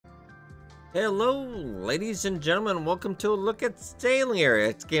Hello, ladies and gentlemen. Welcome to a look at Sailing Area.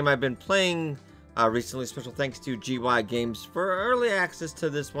 It's a game I've been playing recently. Special thanks to GY Games for early access to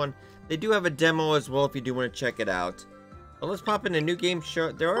this one. They do have a demo as well if you do want to check it out. But let's pop in a new game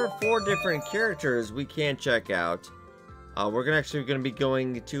show. There are 4 different characters we can check out. We're actually going to be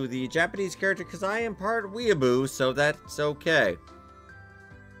going to the Japanese character because I am part weeaboo, so that's okay.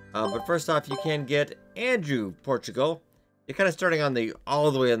 But first off, you can get Andrew, Portugal. You're kind of starting on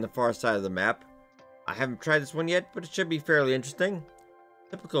all the way on the far side of the map. I haven't tried this one yet, but it should be fairly interesting.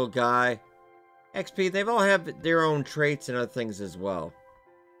 Typical guy. XP, they've all have their own traits and other things as well.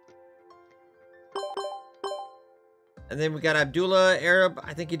 And then we got Abdullah, Arab.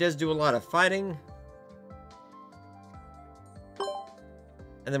 I think he does do a lot of fighting.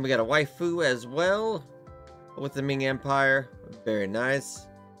 And then we got a waifu as well, with the Ming Empire. Very nice.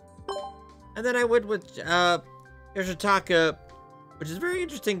 And then I went with Yoshitaka, which is very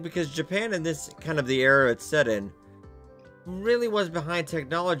interesting because Japan in this kind of the era it's set in really was behind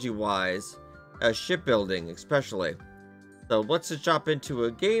technology-wise, shipbuilding especially. So let's just jump into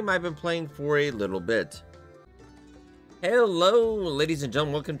a game I've been playing for a little bit. Hello, ladies and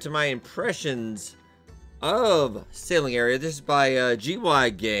gentlemen. Welcome to my impressions of Sailing Area. This is by GY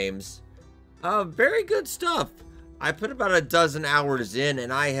Games. Very good stuff. I put about a dozen hours in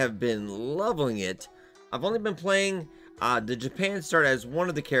and I have been loving it. I've only been playing the Japan start as one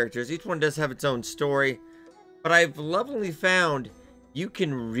of the characters. Each one does have its own story. But I've lovingly found you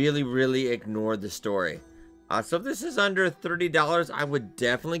can really ignore the story. So if this is under $30, I would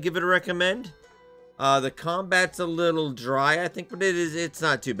definitely give it a recommend. The combat's a little dry, I think, but it's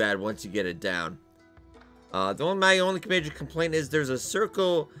not too bad once you get it down. My only major complaint is there's a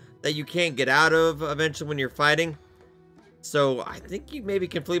circle that you can't get out of eventually when you're fighting. So I think you maybe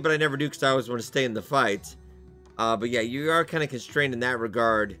can flee, but I never do because I always want to stay in the fight. But yeah, you are kind of constrained in that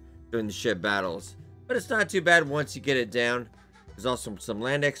regard during the ship battles. But it's not too bad once you get it down. There's also some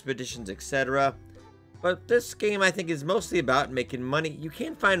land expeditions, etc. But this game, I think, is mostly about making money. You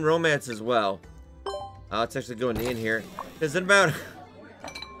can find romance as well. Let's actually go in here. There's about...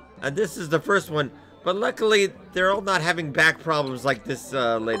 this is the first one. But luckily, they're all not having back problems like this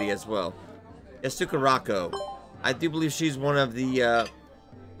lady as well. Yasuko Rako. I do believe she's one of the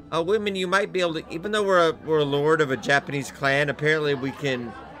women you might be able to... Even though we're a lord of a Japanese clan, apparently we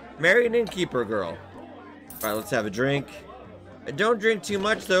can marry an innkeeper girl. Alright, let's have a drink. Don't drink too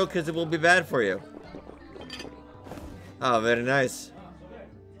much, though, because it will be bad for you. Oh, very nice.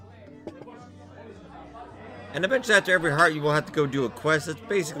 And eventually, after every heart, you will have to go do a quest. It's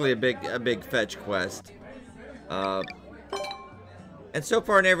basically a big fetch quest. And so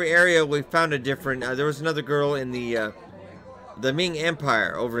far in every area, we found a different... there was another girl in the Ming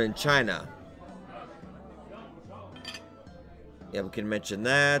Empire over in China. Yeah, we can mention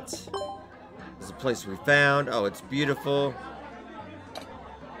that. There's a place we found. Oh, it's beautiful.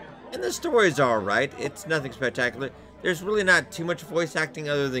 And the story's alright. It's nothing spectacular. There's really not too much voice acting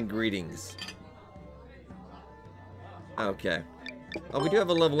other than greetings. Okay. Oh, we do have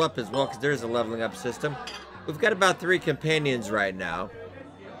a level up as well, because there's a leveling up system. We've got about 3 companions right now.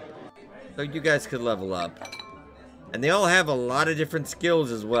 So you guys could level up. And they all have a lot of different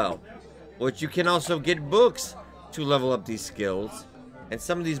skills as well. Which you can also get books to level up these skills. And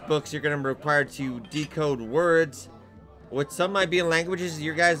some of these books you're going to be required to decode words. Which some might be in languages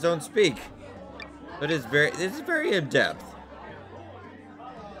you guys don't speak. But it's very in-depth.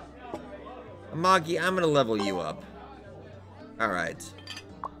 Amagi, I'm going to level you up. Alright.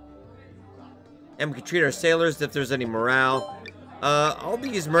 And we can treat our sailors if there's any morale. All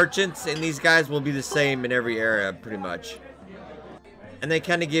these merchants and these guys will be the same in every area, pretty much. And they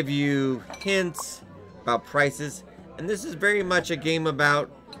kind of give you hints about prices. And this is very much a game about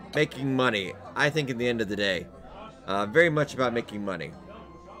making money, I think, at the end of the day. Very much about making money.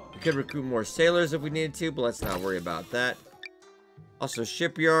 We could recruit more sailors if we needed to, but let's not worry about that. Also,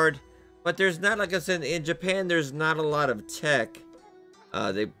 shipyard. But there's not, like I said, in Japan, there's not a lot of tech.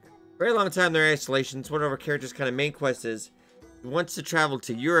 Very long time their isolations. One of our characters' kind of main quest is he wants to travel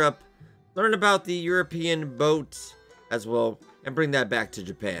to Europe, learn about the European boats as well, and bring that back to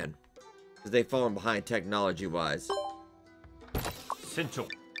Japan. Because they've fallen behind technology-wise. We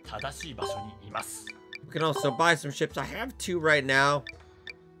can also buy some ships. I have 2 right now.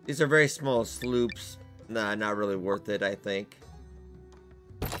 These are very small sloops. Nah, not really worth it, I think.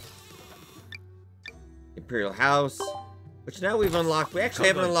 Imperial House. Which now we've unlocked. We actually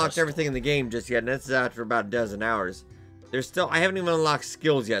haven't unlocked everything in the game just yet, and that's after about a dozen hours. I haven't even unlocked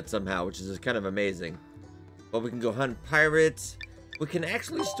skills yet somehow, which is kind of amazing. But we can go hunt pirates. We can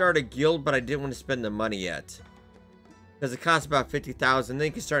actually start a guild, but I didn't want to spend the money yet. because it costs about 50,000. Then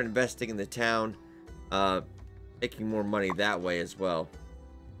you can start investing in the town, making more money that way as well.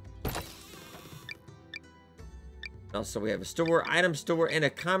 Also, we have a store, item store, and a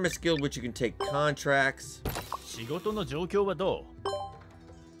commerce guild, which you can take contracts. 仕事の状況はどう?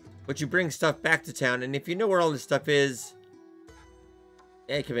 But you bring stuff back to town, and if you know where all this stuff is,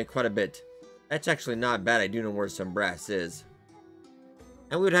 yeah, you can make quite a bit. That's actually not bad. I do know where some brass is.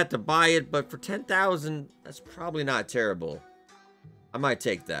 And we would have to buy it, but for 10,000, that's probably not terrible. I might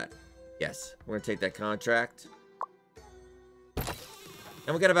take that. Yes, we're going to take that contract.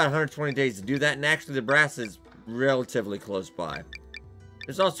 And we got about 120 days to do that, and actually the brass is relatively close by.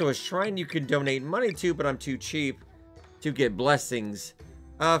 There's also a shrine you can donate money to, but I'm too cheap to get blessings.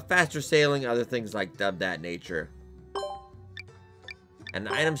 Faster sailing, other things like that nature. An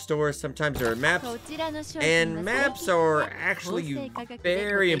item store, sometimes there are maps, and maps are actually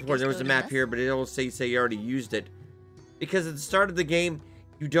very important. There was a map here, but it'll say you already used it. Because at the start of the game,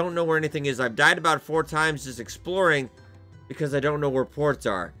 you don't know where anything is. I've died about 4 times just exploring because I don't know where ports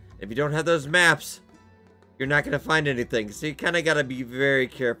are. If you don't have those maps, you're not going to find anything. So you kind of got to be very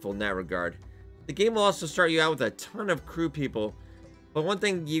careful in that regard. The game will also start you out with a ton of crew people. But one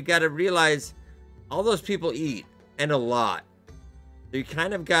thing you got to realize, all those people eat, and a lot. So you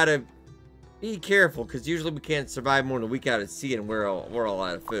kind of got to be careful, because usually we can't survive more than a week out at sea, and we're all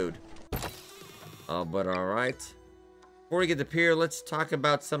out of food. But alright. Before we get to pier, let's talk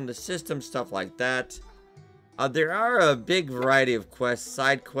about some of the system stuff like that. There are a big variety of quests,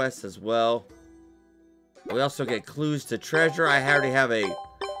 side quests as well. We also get clues to treasure. I already have a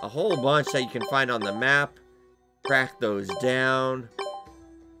whole bunch that you can find on the map. Track those down.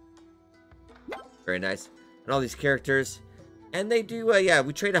 Very nice. And all these characters. And they do, yeah,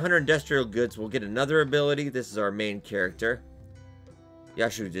 we trade 100 industrial goods. We'll get another ability. This is our main character,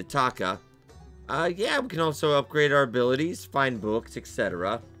 Yashu Jitaka. Yeah, we can also upgrade our abilities, find books,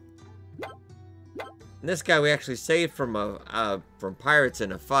 etc. And this guy we actually saved from pirates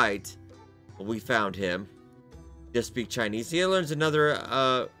in a fight. We found him. Just speak Chinese. He learns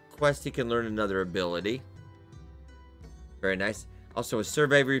another quest. He can learn another ability. Very nice. Also a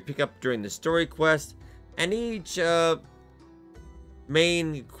survey where you pick up during the story quest. And each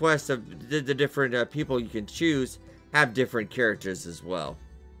main quest of the different people you can choose have different characters as well.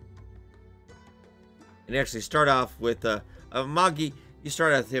 And you actually start off with Magi. You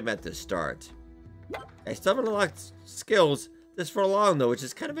start out with him at the start. I still haven't unlocked skills this for long though, which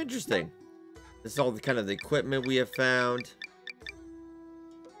is kind of interesting. This is all the kind of the equipment we have found.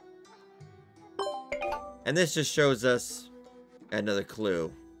 And this just shows us another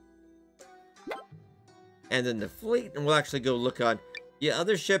clue. And then the fleet, and we'll actually go look on. Yeah,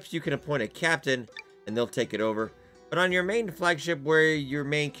 other ships you can appoint a captain, and they'll take it over. But on your main flagship, where your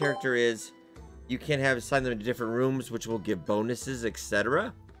main character is, you can assign them to different rooms, which will give bonuses,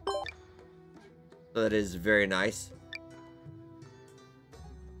 etc. So that is very nice.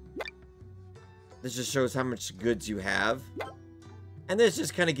 This just shows how much goods you have. And this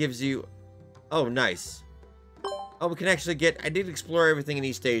just kind of gives you... Oh, nice. Oh, we can actually get... I did explore everything in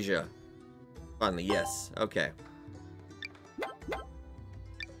East Asia. Finally, yes. Okay.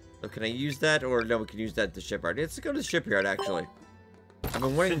 So can I use that? Or no, we can use that at the shipyard. Let's go to the shipyard, actually. I've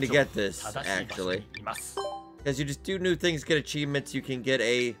been waiting to get this, actually. Because you just do new things, get achievements. You can get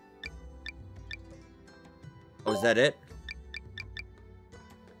a... Oh, is that it?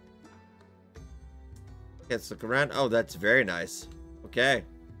 Let's look around. Oh, that's very nice. Okay.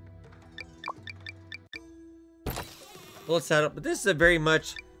 Well, let's set up. But this is a very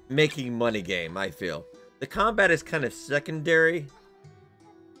much making money game, I feel. The combat is kind of secondary.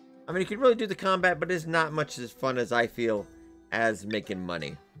 I mean, you can really do the combat, but it's not much as fun as I feel as making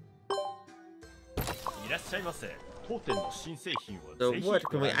money. So what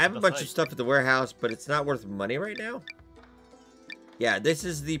can we... I have a bunch of stuff at the warehouse, but it's not worth money right now. Yeah, this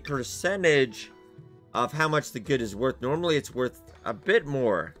is the percentage of how much the good is worth. Normally it's worth a bit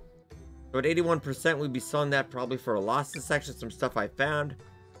more. So at 81%, we'd be selling that probably for a loss. This is actually some stuff I found.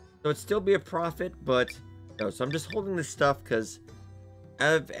 So it'd still be a profit, but no. So I'm just holding this stuff because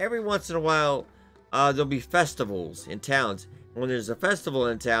every once in a while, there'll be festivals in towns. And when there's a festival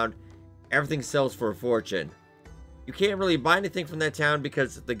in town, everything sells for a fortune. You can't really buy anything from that town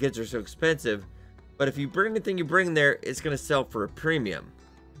because the goods are so expensive. But if you bring anything you bring there, it's going to sell for a premium.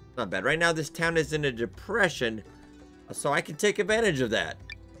 Not bad. Right now, this town is in a depression, so I can take advantage of that.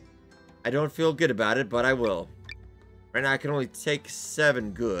 I don't feel good about it, but I will. Right now, I can only take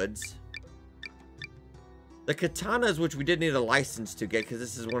 7 goods. The katanas, which we did need a license to get, because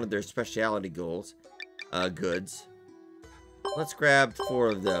this is one of their specialty goods. Let's grab 4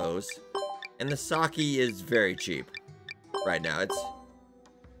 of those. And the sake is very cheap. right now. It's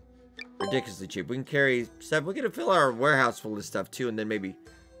ridiculously cheap. We can carry 7. We can fill our warehouse full of stuff too, and then maybe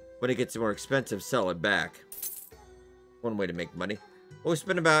when it gets more expensive, sell it back. One way to make money. Well, we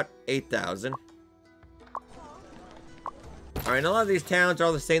spent about 8,000. All right, a lot of these towns are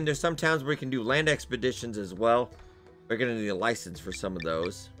all the same. There's some towns where you can do land expeditions as well. We're gonna need a license for some of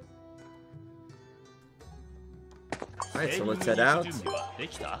those. All right, so let's head out.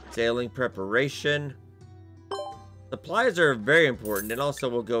 Sailing preparation. Supplies are very important, and also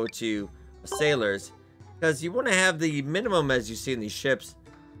we'll go to sailors, because you want to have the minimum as you see in these ships,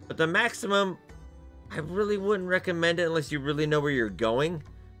 but the maximum, I really wouldn't recommend it unless you really know where you're going,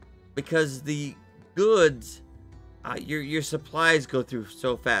 because the goods, your supplies go through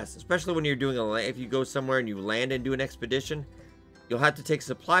so fast, especially when you're doing if you go somewhere and you land and do an expedition, you'll have to take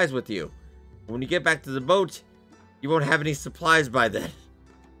supplies with you. When you get back to the boat, you won't have any supplies by then.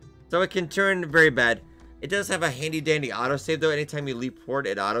 So it can turn very bad. It does have a handy dandy autosave though. Anytime you leave port,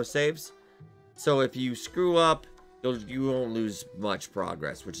 it autosaves. So if you screw up, you won't lose much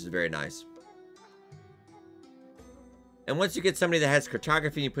progress, which is very nice. And once you get somebody that has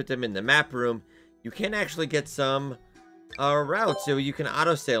cartography and you put them in the map room, you can actually get some routes so you can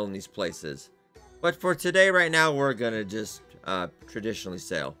autosail in these places. But for today, right now, we're gonna just traditionally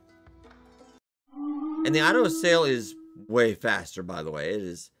sail. And the auto sail is way faster, by the way. It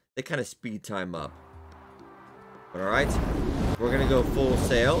is. They kind of speed time up. But all right, we're gonna go full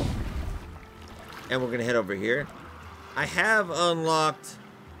sail, and we're gonna head over here. I have unlocked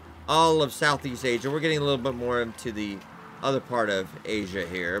all of Southeast Asia. We're getting a little bit more into the other part of Asia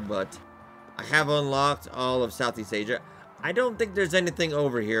here, but I have unlocked all of Southeast Asia. I don't think there's anything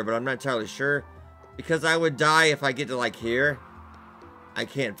over here, but I'm not entirely sure, because I would die if I get to like here. I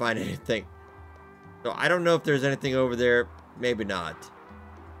can't find anything. So I don't know if there's anything over there. Maybe not.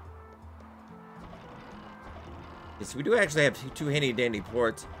 So we do actually have 2 handy dandy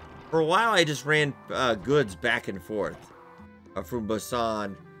ports. For a while, I just ran goods back and forth from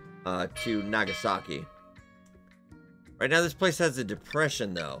Busan to Nagasaki. Right now, this place has a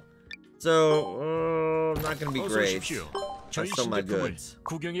depression, though. So, not going to be great. That's some of my goods.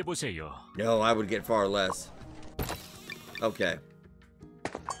 No, I would get far less. Okay.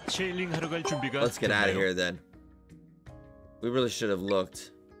 Let's get out of here then. We really should have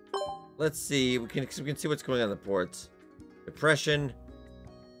looked. Let's see. We can see what's going on in the ports. Depression.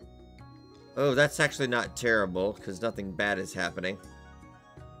 Oh, that's actually not terrible because nothing bad is happening.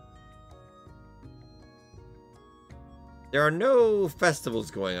 There are no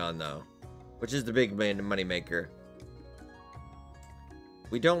festivals going on though, which is the big money maker.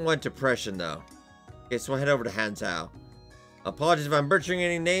 We don't want depression though. Okay, so we'll head over to Hanzhou. Apologies if I'm butchering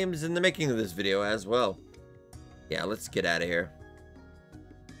any names in the making of this video as well. Yeah, let's get out of here.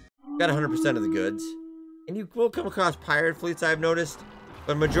 Got 100% of the goods. And you will come across pirate fleets, I've noticed.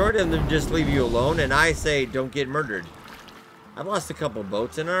 But majority of them just leave you alone, and I say don't get murdered. I've lost a couple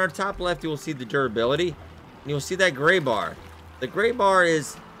boats, and on our top left you will see the durability. And you'll see that gray bar. The gray bar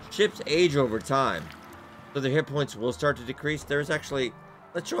is ships age over time. So their hit points will start to decrease. There's actually...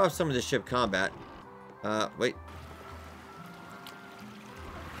 Let's show off some of the ship combat. Wait.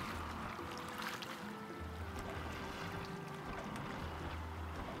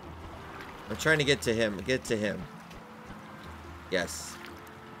 I'm trying to get to him. Get to him. Yes.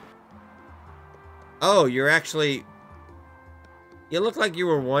 Oh, you're actually... You look like you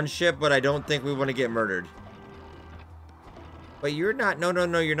were one ship, but I don't think we want to get murdered. But you're not... No,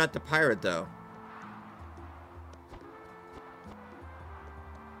 you're not the pirate, though.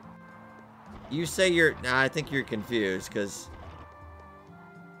 You say you're... Nah, I think you're confused, because...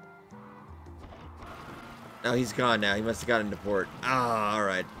 Oh, he's gone now. He must have got into port. Ah,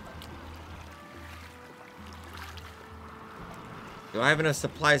 alright. Do I have enough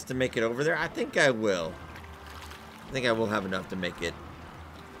supplies to make it over there? I think I will. I think I will have enough to make it.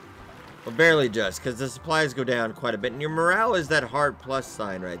 But barely just, because the supplies go down quite a bit. And your morale is that heart plus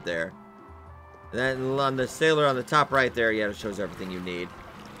sign right there. And then on the sailor on the top right there, yeah, it shows everything you need.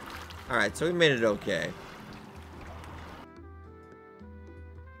 Alright, so we made it okay.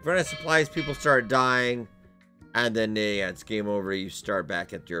 If you run out of supplies, people start dying. And then, yeah, it's game over. You start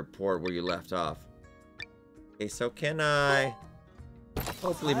back at your port where you left off. Okay, so can I...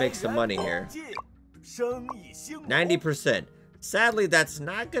 hopefully make some money here. 90%. Sadly, that's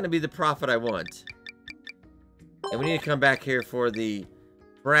not going to be the profit I want. And we need to come back here for the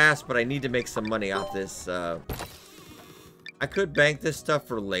brass, but I need to make some money off this. I could bank this stuff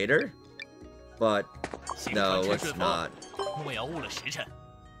for later, but no, let's not.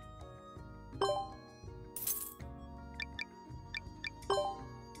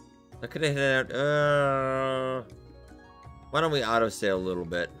 I could have hit out. Why don't we auto sail a little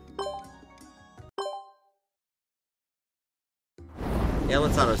bit? Yeah,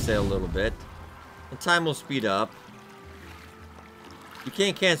 let's auto sail a little bit. And time will speed up. You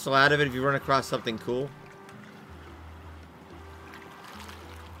can't cancel out of it if you run across something cool.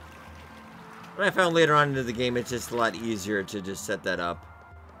 But I found later on into the game it's just a lot easier to just set that up.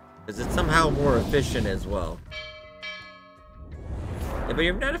 Because it's somehow more efficient as well. Yeah, but if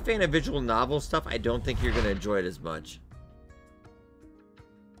you're not a fan of visual novel stuff, I don't think you're going to enjoy it as much.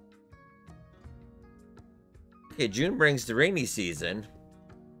 Okay, June brings the rainy season.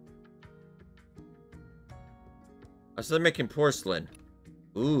 Oh, so they're making porcelain.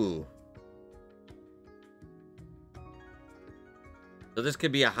 Ooh. So this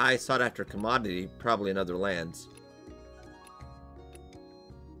could be a high sought after commodity, probably in other lands.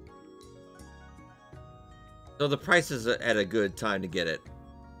 So the price is at a good time to get it.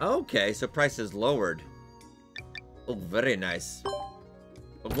 Okay, so price is lowered. Oh, very nice.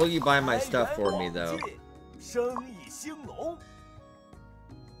 But will you buy my stuff for me, though?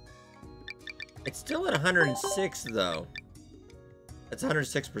 It's still at 106, though. That's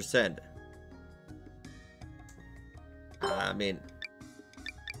 106%. I mean,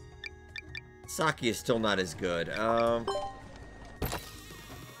 sake is still not as good.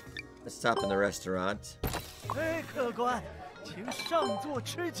 Let's stop in the restaurant. I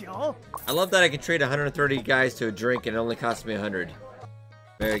love that I can trade 130 guys to a drink and it only costs me 100.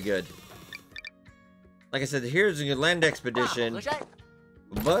 Very good. Like I said, here's a land expedition,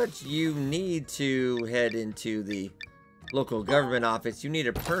 but you need to head into the local government office. You need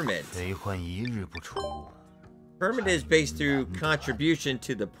a permit. Permit is based through contribution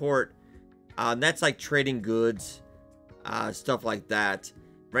to the port. That's like trading goods, stuff like that.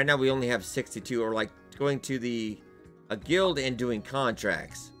 Right now we only have 62, or like going to a guild and doing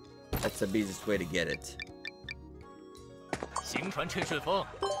contracts. That's the easiest way to get it. I'm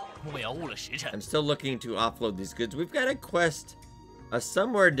still looking to offload these goods. We've got a quest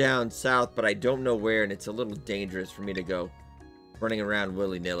somewhere down south, but I don't know where, and it's a little dangerous for me to go running around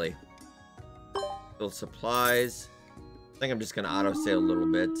willy-nilly. Build supplies. I think I'm just going to auto-sail a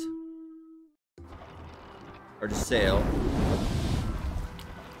little bit. Or just sail.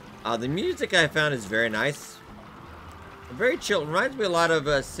 The music I found is very nice. Very chill. It reminds me a lot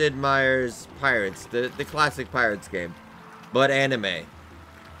of Sid Meier's Pirates, the classic Pirates game, but anime.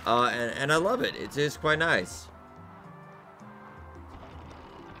 And I love it. It is quite nice.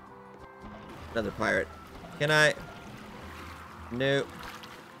 Another pirate. Can I? Nope.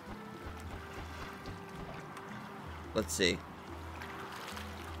 Let's see.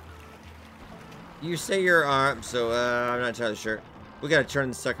 You say you're armed, so I'm not entirely sure. We gotta turn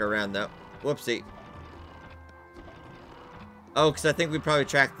the sucker around though. Whoopsie. Oh, because I think we probably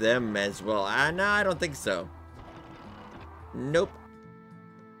tracked them as well. No, I don't think so. Nope.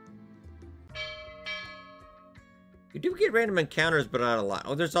 You do get random encounters, but not a lot.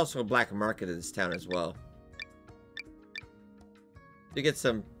 Oh, there's also a black market in this town as well. You get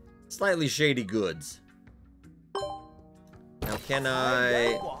some slightly shady goods. Now, can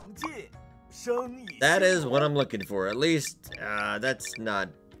I... That is what I'm looking for. At least, that's not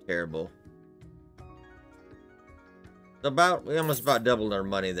terrible. We almost about doubled our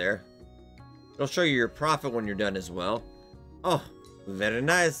money there. It'll show you your profit when you're done as well. Oh, very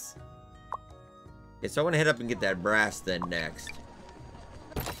nice. Okay, so I want to head up and get that brass then next.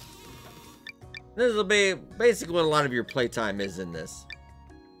 This will be basically what a lot of your playtime is in this.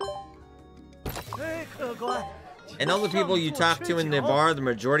 And all the people you talk to in the bar, the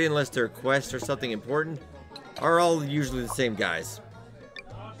majority, unless they're quests or something important, are all usually the same guys.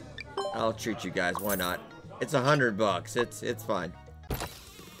 I'll treat you guys, why not? It's $100. It's fine.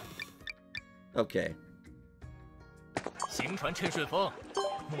 Okay.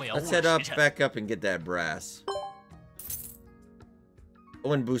 Let's head back up and get that brass.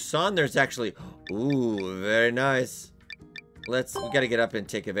 Oh, in Busan, there's actually... Ooh, very nice. We gotta get up and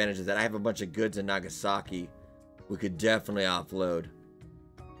take advantage of that. I have a bunch of goods in Nagasaki. We could definitely offload.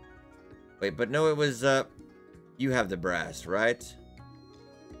 Wait, but no, it was, you have the brass, right?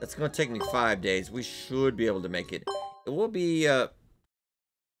 That's gonna take me 5 days. We should be able to make it. It will be, it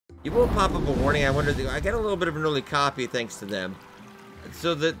will pop up a warning. I got a little bit of an early copy thanks to them.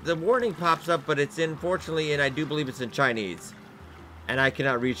 So the warning pops up, but it's unfortunately, and I do believe it's in Chinese. And I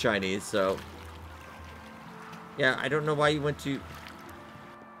cannot read Chinese, so... Yeah, I don't know why you went to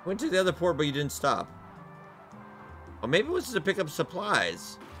the other port, but you didn't stop. Or maybe it was to pick up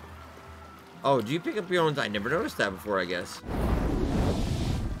supplies. Oh, do you pick up your own? I never noticed that before, I guess.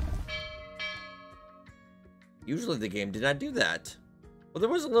 Usually the game did not do that. Well, there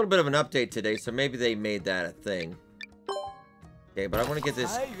was a little bit of an update today, so maybe they made that a thing. Okay, but I want to get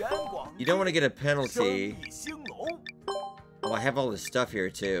this. You don't want to get a penalty. Oh, I have all this stuff here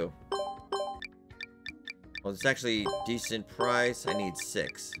too. Well, it's actually decent price. I need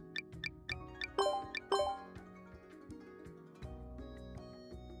 6.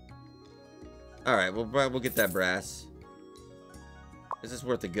 All right, we'll get that brass. This is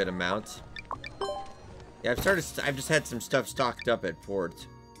worth a good amount. Yeah, I've just had some stuff stocked up at port.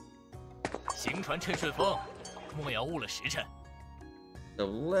 So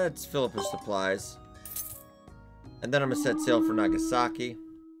let's fill up our supplies. And then I'm gonna set sail for Nagasaki.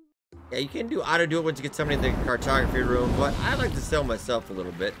 Yeah, you can auto do it once you get somebody in the cartography room, but I like to sail myself a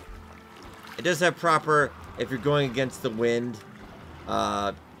little bit. It does have proper, if you're going against the wind.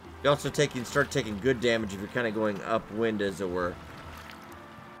 You also start taking good damage if you're kind of going upwind, as it were.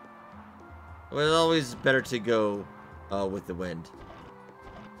 But it's always better to go with the wind.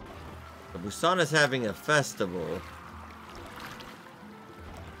 But Busan is having a festival.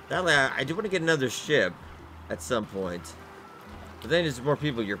 That way, I do want to get another ship at some point. But then there's more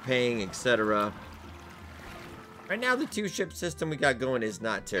people you're paying, etc. Right now, the 2-ship system we got going is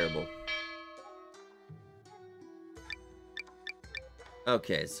not terrible.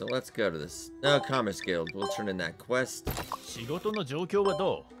 Okay, so let's go to this. Commerce Guild. We'll turn in that quest.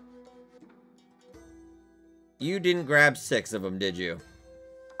 You didn't grab 6 of them, did you?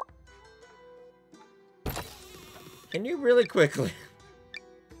 Can you really quickly?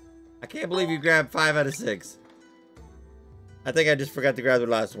 I can't believe you grabbed 5 out of 6. I think I just forgot to grab the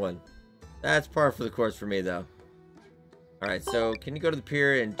last one. That's par for the course for me, though. Alright, so can you go to the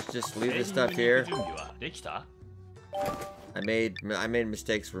pier and just leave this stuff here? I made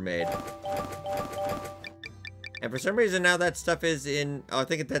mistakes were made. And for some reason now that stuff is in... Oh, I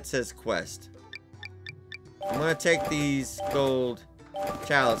think that says quest. I'm gonna take these gold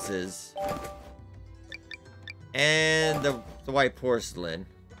chalices. And the white porcelain.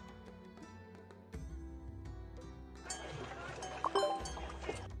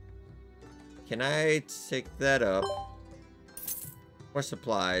 Can I take that up? More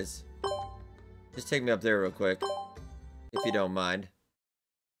supplies. Just take me up there real quick. If you don't mind.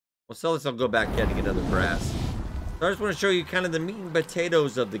 We'll sell this, I'll go back in and get another brass. So I just want to show you kind of the meat and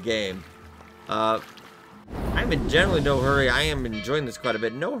potatoes of the game. I'm in generally no hurry. I am enjoying this quite a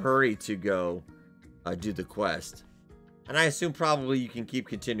bit. No hurry to go do the quest. And I assume probably you can keep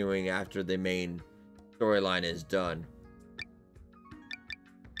continuing after the main storyline is done.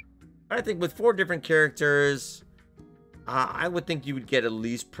 I think with 4 different characters, I would think you would get at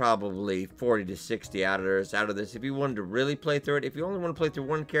least probably 40 to 60 out of this if you wanted to really play through it. If you only want to play through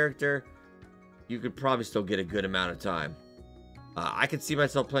one character, you could probably still get a good amount of time. I could see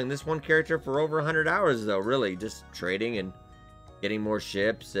myself playing this one character for over 100 hours, though, really. Just trading and getting more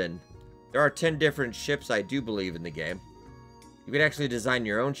ships. And there are 10 different ships, I do believe, in the game. You could actually design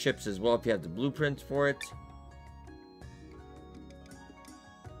your own ships as well if you have the blueprints for it.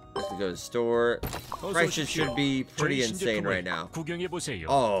 Let's go to the store. Prices should be pretty insane right now.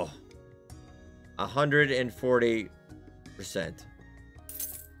 Oh, 140%.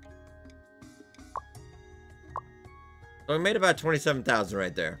 So we made about 27,000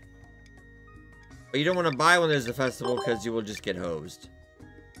 right there. But you don't want to buy when there's a festival because you will just get hosed.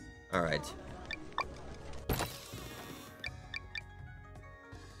 All right.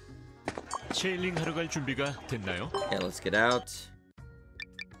 Yeah, let's get out.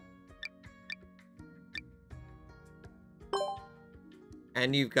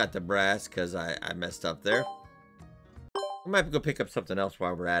 And you've got the brass because I messed up there. We might go pick up something else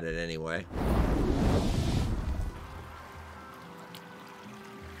while we're at it anyway.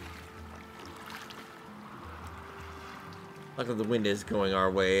 Luckily the wind is going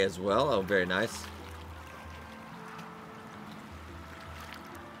our way as well. Oh, very nice.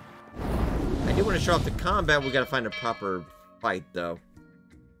 I do want to show off the combat. We got to find a proper fight though.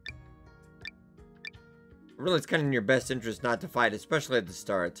 Really, it's kind of in your best interest not to fight, especially at the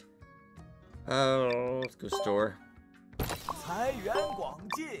start. Oh, let's go store. I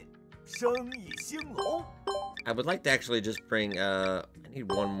would like to actually just bring, I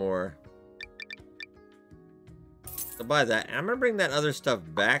need one more. So buy that. And I'm going to bring that other stuff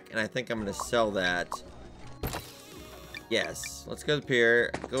back, and I think I'm going to sell that. Yes, let's go to the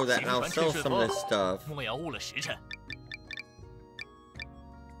pier, go with that, and I'll sell some of this stuff.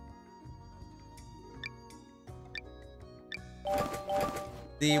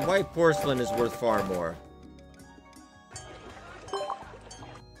 The white porcelain is worth far more.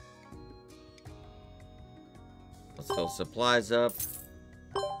 Let's fill supplies up.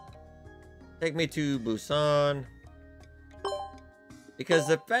 Take me to Busan. Because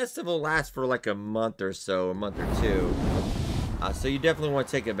the festival lasts for like a month or so, a month or two. So you definitely want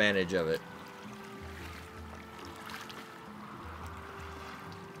to take advantage of it.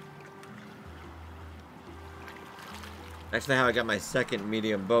 Actually, how I got my second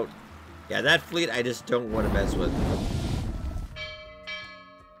medium boat. Yeah, that fleet I just don't want to mess with.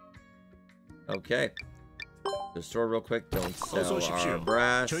 Okay. The store real quick. Don't sell our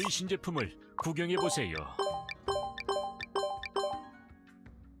brass. 저희 신제품을 구경해 보세요.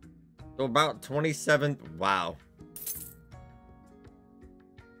 So about 27th. Wow.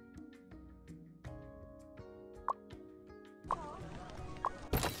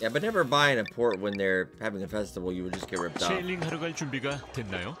 Yeah, but never buy in a port when they're having a festival. You would just get ripped off. 세일링하러 갈 준비가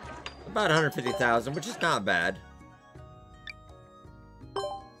됐나요? About 150,000, which is not bad.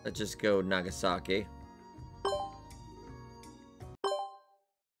 Let's just go Nagasaki.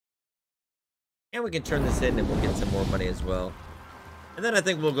 And we can turn this in and we'll get some more money as well. And then I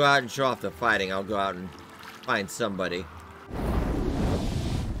think we'll go out and show off the fighting. I'll go out and find somebody.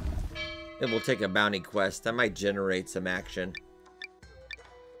 Then we'll take a bounty quest. That might generate some action.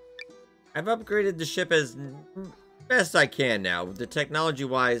 I've upgraded the ship as best I can now. The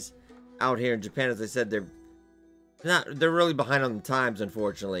technology-wise, out here in Japan, as I said, they're really behind on the times,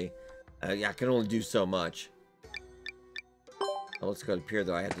 unfortunately. Yeah, I can only do so much. Oh, let's go to pier,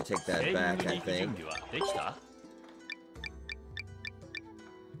 though. I have to take that back, I think.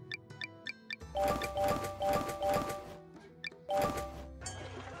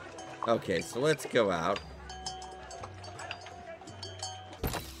 Okay, so let's go out.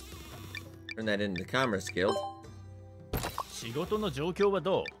 Turn that into the Commerce Guild. 仕事の状況は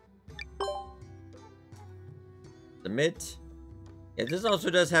どう? Submit. Yeah, this also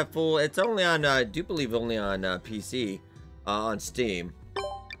does have full. It's only on. I do believe only on PC, on Steam.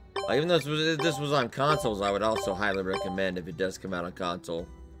 Even though this was on consoles, I would also highly recommend if it does come out on console.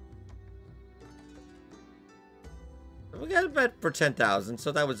 We got a bet for 10,000,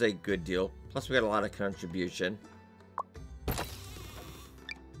 so that was a good deal. Plus, we got a lot of contribution.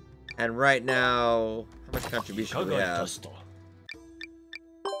 And right now, how much contribution do we have?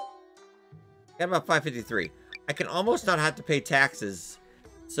 Got about 553. I can almost not have to pay taxes,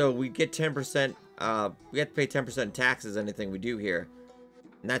 so we get 10%. We have to pay 10% in taxes anything we do here,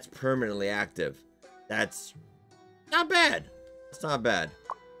 and that's permanently active. That's not bad. It's not bad.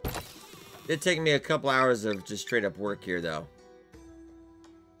 It'd take me a couple hours of just straight up work here, though.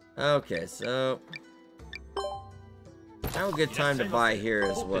 Okay, so now a good time to buy here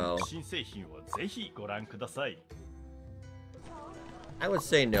as well. I would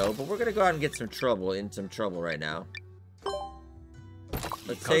say no, but we're gonna go out and get some trouble right now.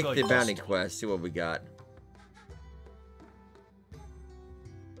 Let's take the bounty quest, see what we got.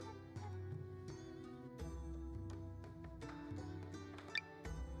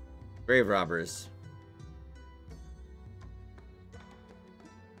 Grave robbers.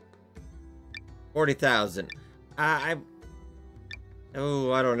 $40,000.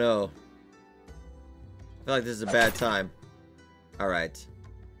 Oh, I don't know. I feel like this is a bad time. Alright.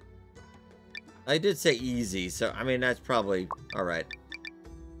 I did say easy, so I mean that's probably alright.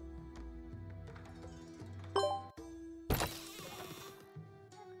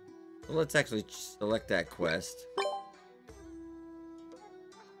 Well, let's actually select that quest.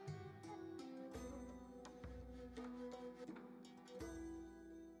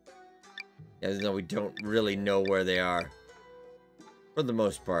 Even though we don't really know where they are. For the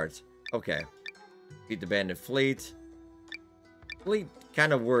most part. Okay. Beat the abandoned fleet. Fleet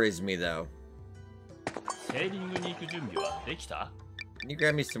kind of worries me, though. Can you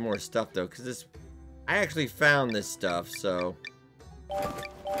grab me some more stuff, though? Because this... I actually found this stuff, so...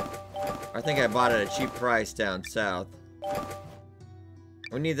 I think I bought it at a cheap price down south.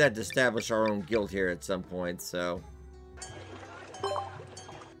 We need that to establish our own guild here at some point, so...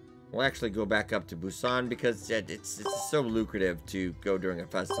 We'll actually go back up to Busan because it's so lucrative to go during a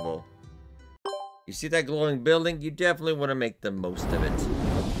festival. You see that glowing building? You definitely want to make the most of it.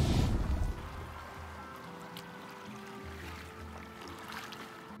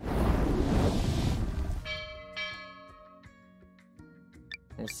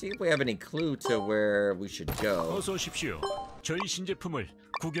 We'll see if we have any clue to where we should go. 150.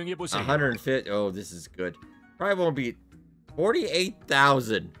 Oh, this is good. Probably won't be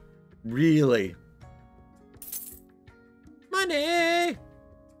 48,000. Really? Money!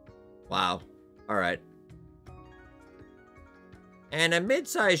 Wow. Alright. And a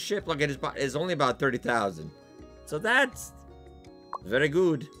mid-sized ship like it is only about 30,000. So that's very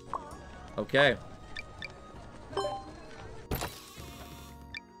good. Okay.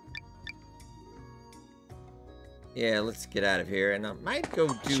 Yeah, let's get out of here. And I might go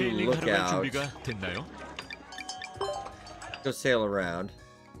do lookout. Go sail around.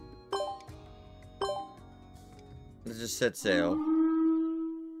 Let's just set sail.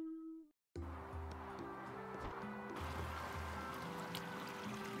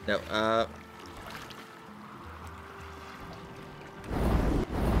 No,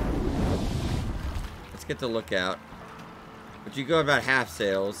 let's get the lookout. But you go about half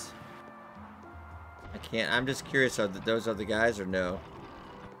sails. I can't. I'm just curious. Are those other guys or no?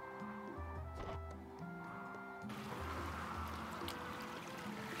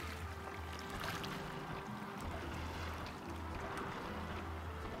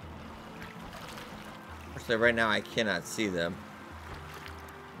 Actually, right now I cannot see them.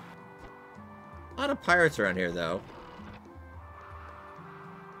 A lot of pirates around here, though.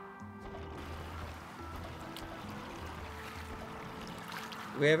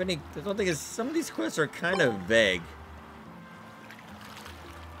 Do we have any? I don't think it's. Some of these quests are kind of vague.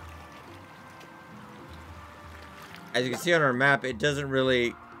 As you can see on our map, it doesn't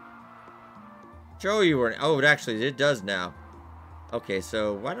really show you where. Oh, it does now. Okay,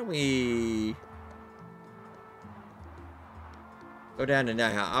 so why don't we go down to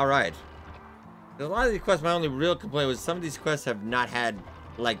Naha? All right. A lot of these quests, my only real complaint was some of these quests have not had,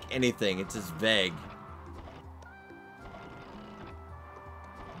 like, anything. It's just vague.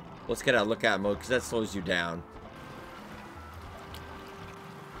 Let's get out of lookout mode, because that slows you down.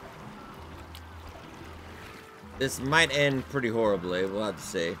 This might end pretty horribly. We'll have to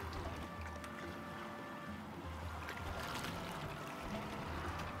see.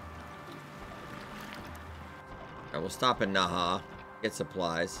 Alright, we'll stop in Naha. Get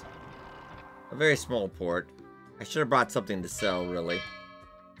supplies. A very small port. I should have brought something to sell, really.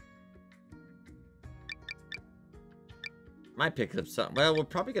 Might pick up something. Well, we're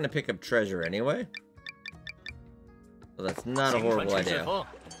probably going to pick up treasure anyway. So that's not a horrible idea. Alright,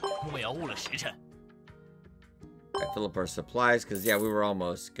 fill up our supplies, because, yeah, we were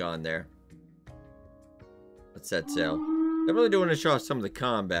almost gone there. Let's set sail. I really do want to show off some of the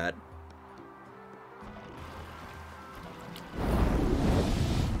combat.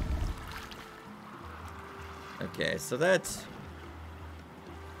 Okay, so that's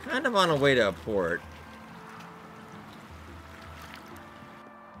kind of on a way to a port.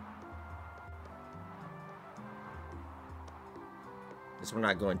 Guess we're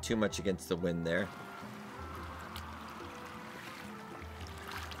not going too much against the wind there.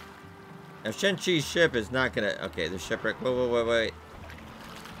 Now, Shen-Chi's ship is not gonna... Okay, the shipwreck... Wait.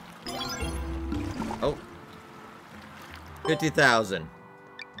 Oh. 50,000.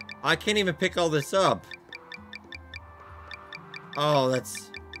 I can't even pick all this up. Oh,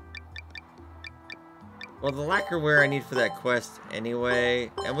 that's... Well, the lacquerware I need for that quest anyway.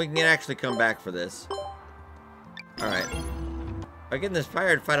 And we can actually come back for this. Alright. If I get in this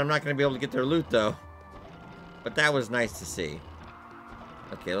pirate fight, I'm not going to be able to get their loot, though. But that was nice to see.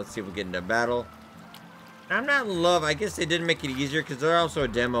 Okay, let's see if we get into battle. I'm not in love. I guess they did make it easier, because there's also a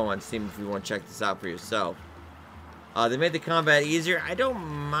demo on Steam if you want to check this out for yourself. They made the combat easier. I don't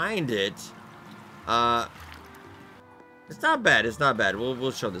mind it. It's not bad. It's not bad.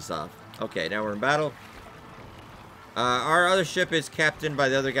 We'll show this off. Okay, now we're in battle. Our other ship is captained by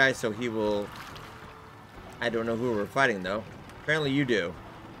the other guy, so he will... I don't know who we're fighting, though. Apparently you do.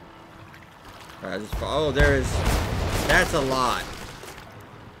 Alright, oh, there is... That's a lot.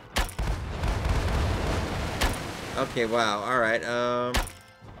 Okay, wow. Alright, I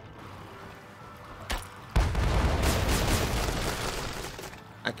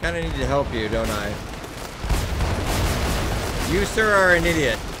kind of need to help you, don't I? You, sir, are an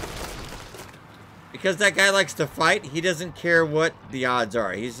idiot. Because that guy likes to fight, he doesn't care what the odds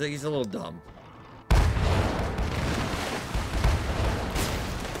are. He's a little dumb.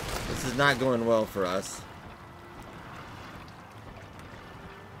 This is not going well for us.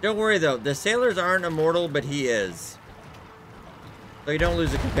 Don't worry, though. The sailors aren't immortal, but he is. So you don't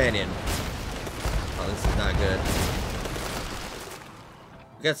lose a companion. Oh, this is not good.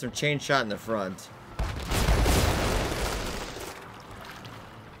 We got some chain shot in the front.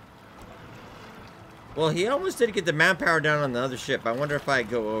 Well, he almost did get the manpower down on the other ship. I wonder if I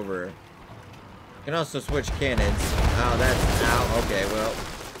go over. You can also switch cannons. Oh, that's... Ow. Okay, well...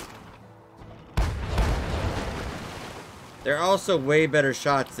 They're also way better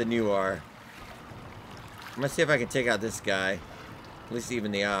shots than you are. I'm gonna see if I can take out this guy. At least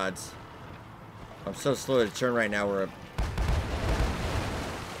even the odds. I'm so slow to turn right now. I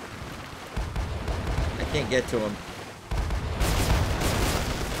can't get to him.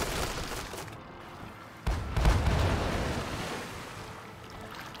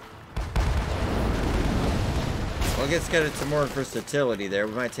 Well, I guess get some more versatility there.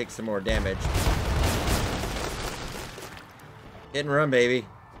 We might take some more damage. Hit and run, baby.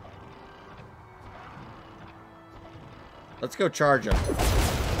 Let's go charge him.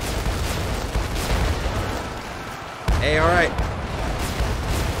 Hey, alright.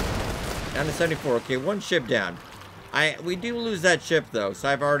 Down to 74. Okay, one ship down. We do lose that ship, though, so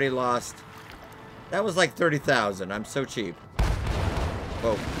I've already lost... That was like 30,000. I'm so cheap.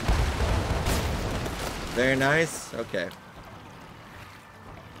 Whoa. Very nice. Okay.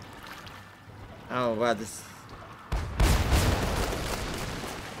 Oh, wow, this...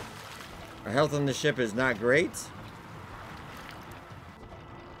 Our health on the ship is not great.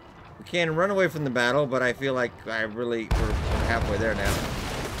 We can run away from the battle, but I feel like we're halfway there now.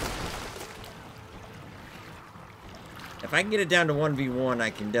 If I can get it down to 1v1,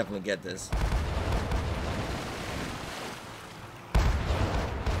 I can definitely get this.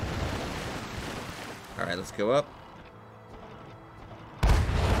 Alright, let's go up.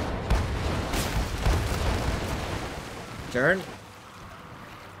 Turn.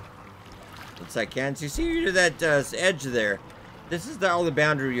 Once I can. So you see that edge there? This is all the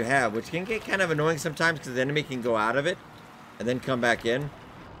boundary you have, which can get kind of annoying sometimes because the enemy can go out of it and then come back in.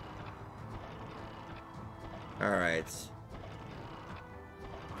 Alright.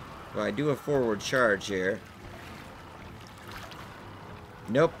 So I do a forward charge here.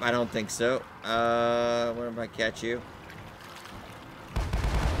 Nope, I don't think so. What if I catch you?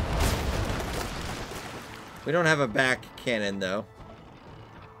 We don't have a back cannon, though.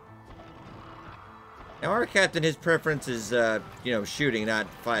 Now, our captain, his preference is, you know, shooting,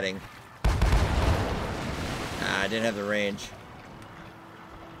 not fighting. I didn't have the range.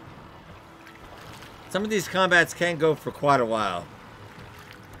 Some of these combats can go for quite a while.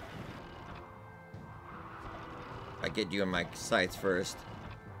 I get you in my sights first.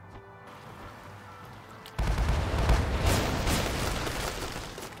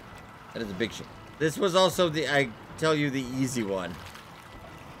 That is a big shot. This was also I tell you, the easy one.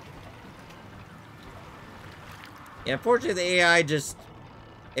 Yeah, unfortunately, the AI just...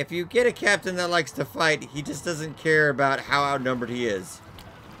 If you get a captain that likes to fight, he just doesn't care about how outnumbered he is.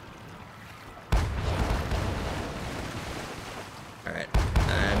 Alright.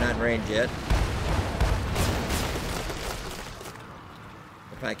 I'm not in range yet.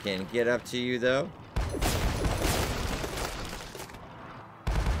 If I can get up to you, though.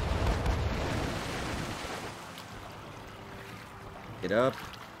 Get up.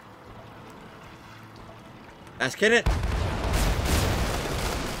 Let's get it.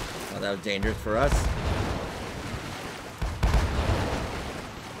 Oh, that was dangerous for us.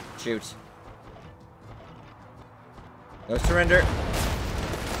 Shoot. No surrender.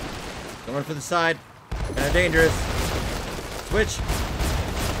 Going for the side. Kind of dangerous. Switch.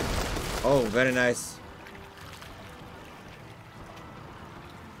 Oh, very nice.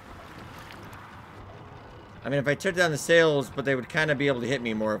 I mean, if I took down the sails, but they would kind of be able to hit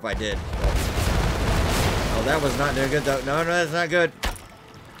me more if I did. But... Oh, that was not good, though. No, that's not good.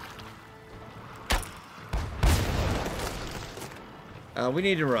 We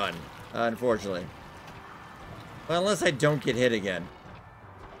need to run, unfortunately. Well, unless I don't get hit again.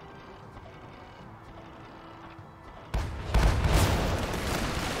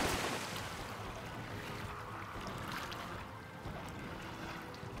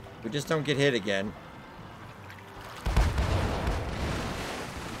 We just don't get hit again.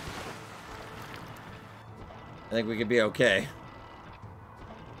 I think we could be okay.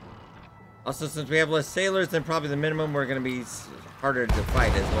 Also, since we have less sailors than probably the minimum, we're going to be harder to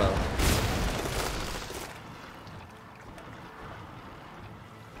fight as well.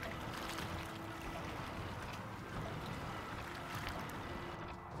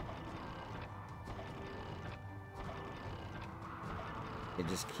 Okay,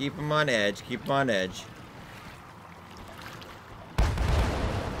 just keep them on edge. Keep them on edge.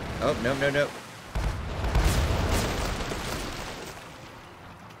 Oh, no, no, no.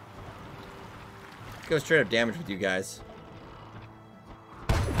 Go straight up damage with you guys.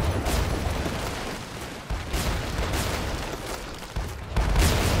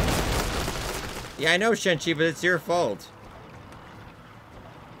 Yeah, I know, Shenchi, but it's your fault.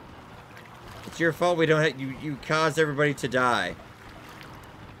 It's your fault we don't have, you caused everybody to die.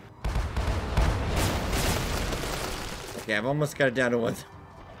 Okay, I've almost got it down to one.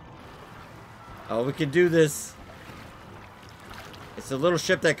 Oh, we can do this. It's a little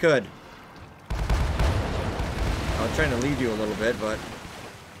ship that could. I was trying to lead you a little bit, but...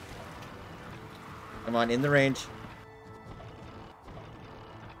 Come on, in the range.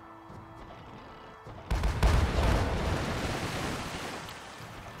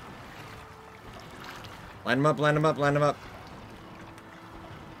 Line them up, line them up, line them up.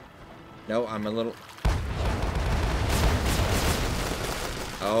 No, I'm a little...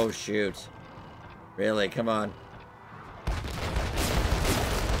 Oh, shoot. Really? Come on.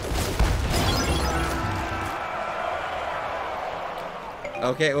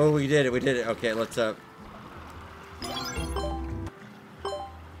 Okay, well, we did it. We did it. Okay, let's, Oh,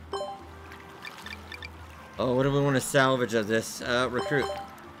 what do we want to salvage of this? Recruit.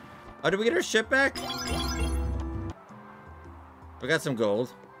 Oh, did we get our ship back? We got some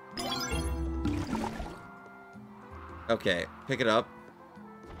gold. Okay, pick it up.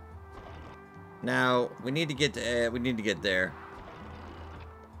 Now, we need to get there. I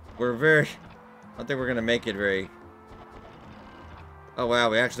don't think we're gonna make it very... Oh wow,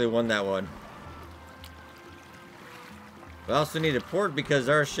 we actually won that one. We also need a port because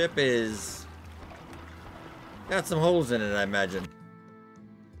our ship is... got some holes in it, I imagine.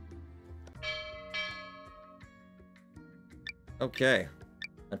 Okay.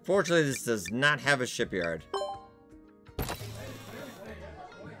 Unfortunately, this does not have a shipyard.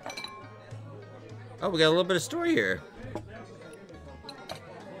 Oh, we got a little bit of story here.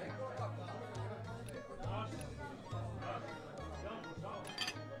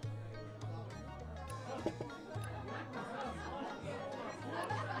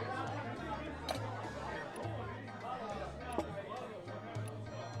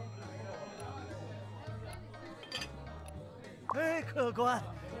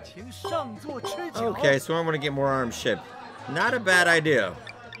 Okay, so I want to get more armed ship. Not a bad idea.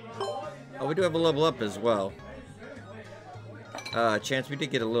 Oh, we do have a level up as well. Chance we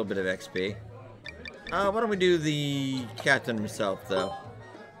did get a little bit of XP. Why don't we do the captain himself, though?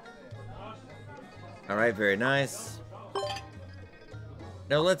 Alright, very nice.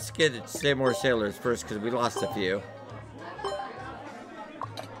 Now let's say more sailors first, because we lost a few.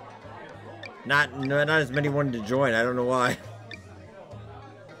 Not as many wanted to join, I don't know why.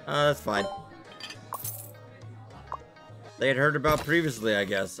 That's fine. They had heard about previously, I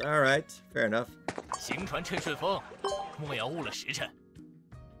guess. Alright, fair enough.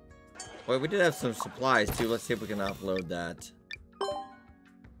 Wait, we did have some supplies too. Let's see if we can offload that.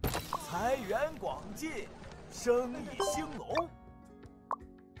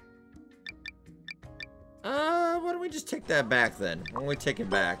 Why don't we just take that back then? Why don't we take it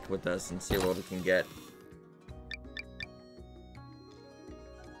back with us and see what we can get?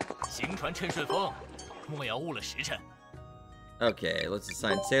 Okay, let's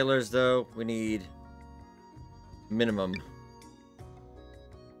assign sailors though. We need minimum.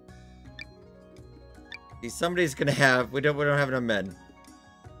 See, somebody's gonna have. We don't have enough men.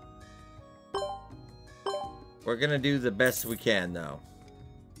 We're gonna do the best we can though.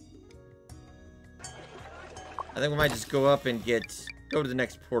 I think we might just go up and go to the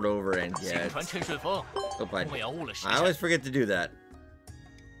next port over and get. Oh, I always forget to do that.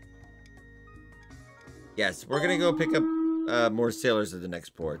 Yes, we're gonna go pick up more sailors at the next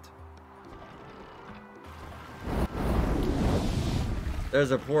port.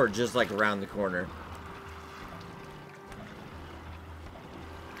 There's a port just like around the corner.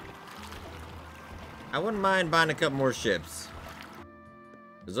 I wouldn't mind buying a couple more ships,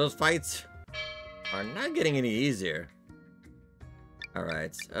 because those fights are not getting any easier.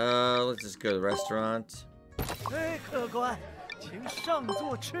 Alright, let's just go to the restaurant.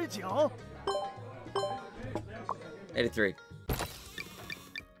 83.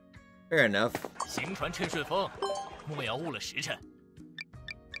 Fair enough.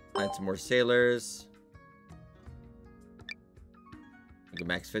 Find some more sailors. I can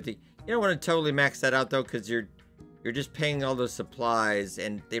max 50. You don't want to totally max that out though, because you're just paying all those supplies,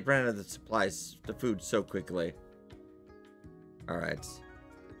 and they ran out of the supplies, the food, so quickly. Alright.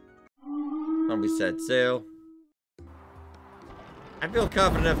 Don't be set sail. I feel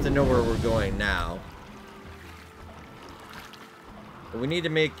confident enough to know where we're going now. But we need to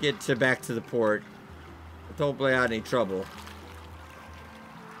make it back to the port without without any trouble.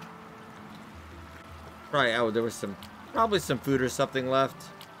 Probably, oh, there was probably some food or something left.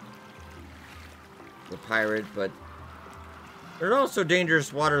 The pirate, but there are also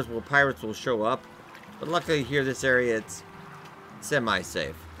dangerous waters where pirates will show up. But luckily here, this area, it's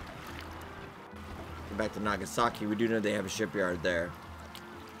semi-safe. Go back to Nagasaki. We do know they have a shipyard there.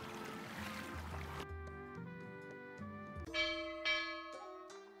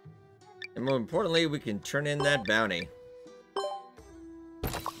 And more importantly, we can turn in that bounty.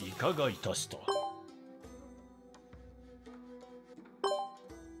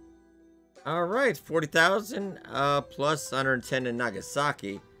 Alright, 40,000 plus 110 in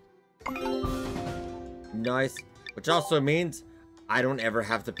Nagasaki. Nice. Which also means I don't ever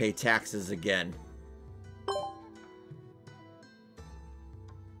have to pay taxes again.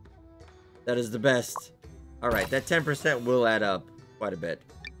 That is the best. Alright, that 10% will add up quite a bit.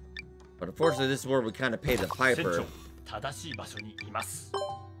 But unfortunately, this is where we kind of pay the 船 piper. 長正しい場所にいます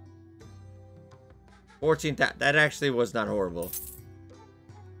 14, that actually was not horrible.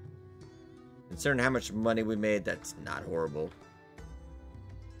 Considering how much money we made, that's not horrible.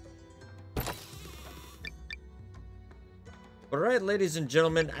 Alright, ladies and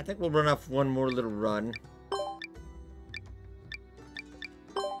gentlemen, I think we'll run off one more little run.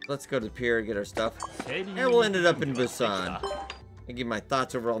 Let's go to the pier and get our stuff. And we'll end it up in Busan. And give my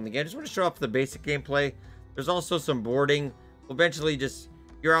thoughts overall on the game. I just want to show off the basic gameplay. There's also some boarding. Eventually, just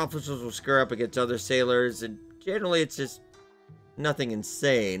your officers will square up against other sailors, and generally it's just nothing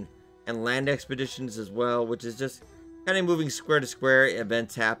insane. And land expeditions as well, which is just kind of moving square to square.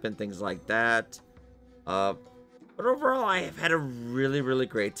 Events happen, things like that. But overall, I have had a really, really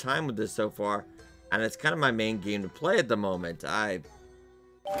great time with this so far, and it's kind of my main game to play at the moment. I'm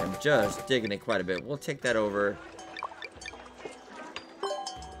just digging it quite a bit. We'll take that over.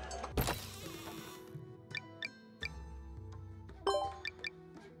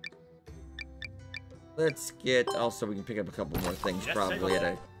 Let's get, also we can pick up a couple more things probably at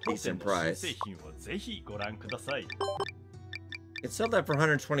a decent price. 製品をぜひご覧ください Can sell that for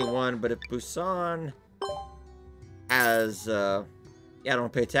 121, but if Busan has, yeah, I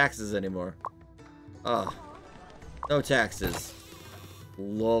don't pay taxes anymore. Oh, no taxes.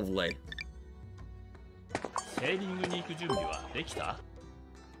 Lovely. セーリングに行く準備はできた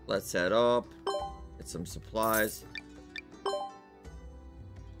Let's head up. Get some supplies.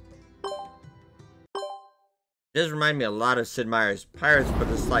 It does remind me a lot of Sid Meier's Pirates, but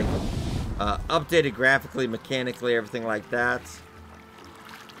it's like updated graphically, mechanically, everything like that.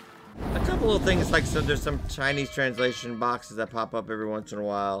 A couple of things like there's some Chinese translation boxes that pop up every once in a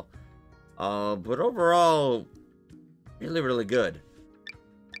while. But overall, really, really good.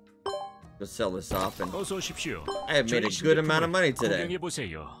 Let's sell this off, and 어서 오십시오 I have made a good amount of money today. 구경해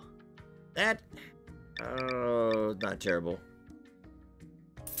보세요 That, not terrible.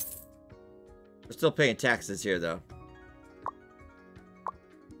 We're still paying taxes here, though.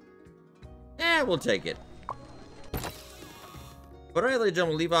 Eh, we'll take it. But alright, ladies and gentlemen,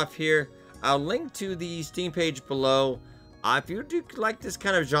 we'll leave off here. I'll link to the Steam page below. If you do like this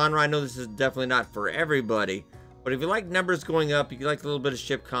kind of genre, I know this is definitely not for everybody. But if you like numbers going up, you like a little bit of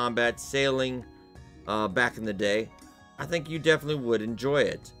ship combat, sailing back in the day, I think you definitely would enjoy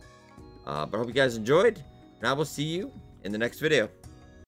it. But I hope you guys enjoyed, and I will see you in the next video.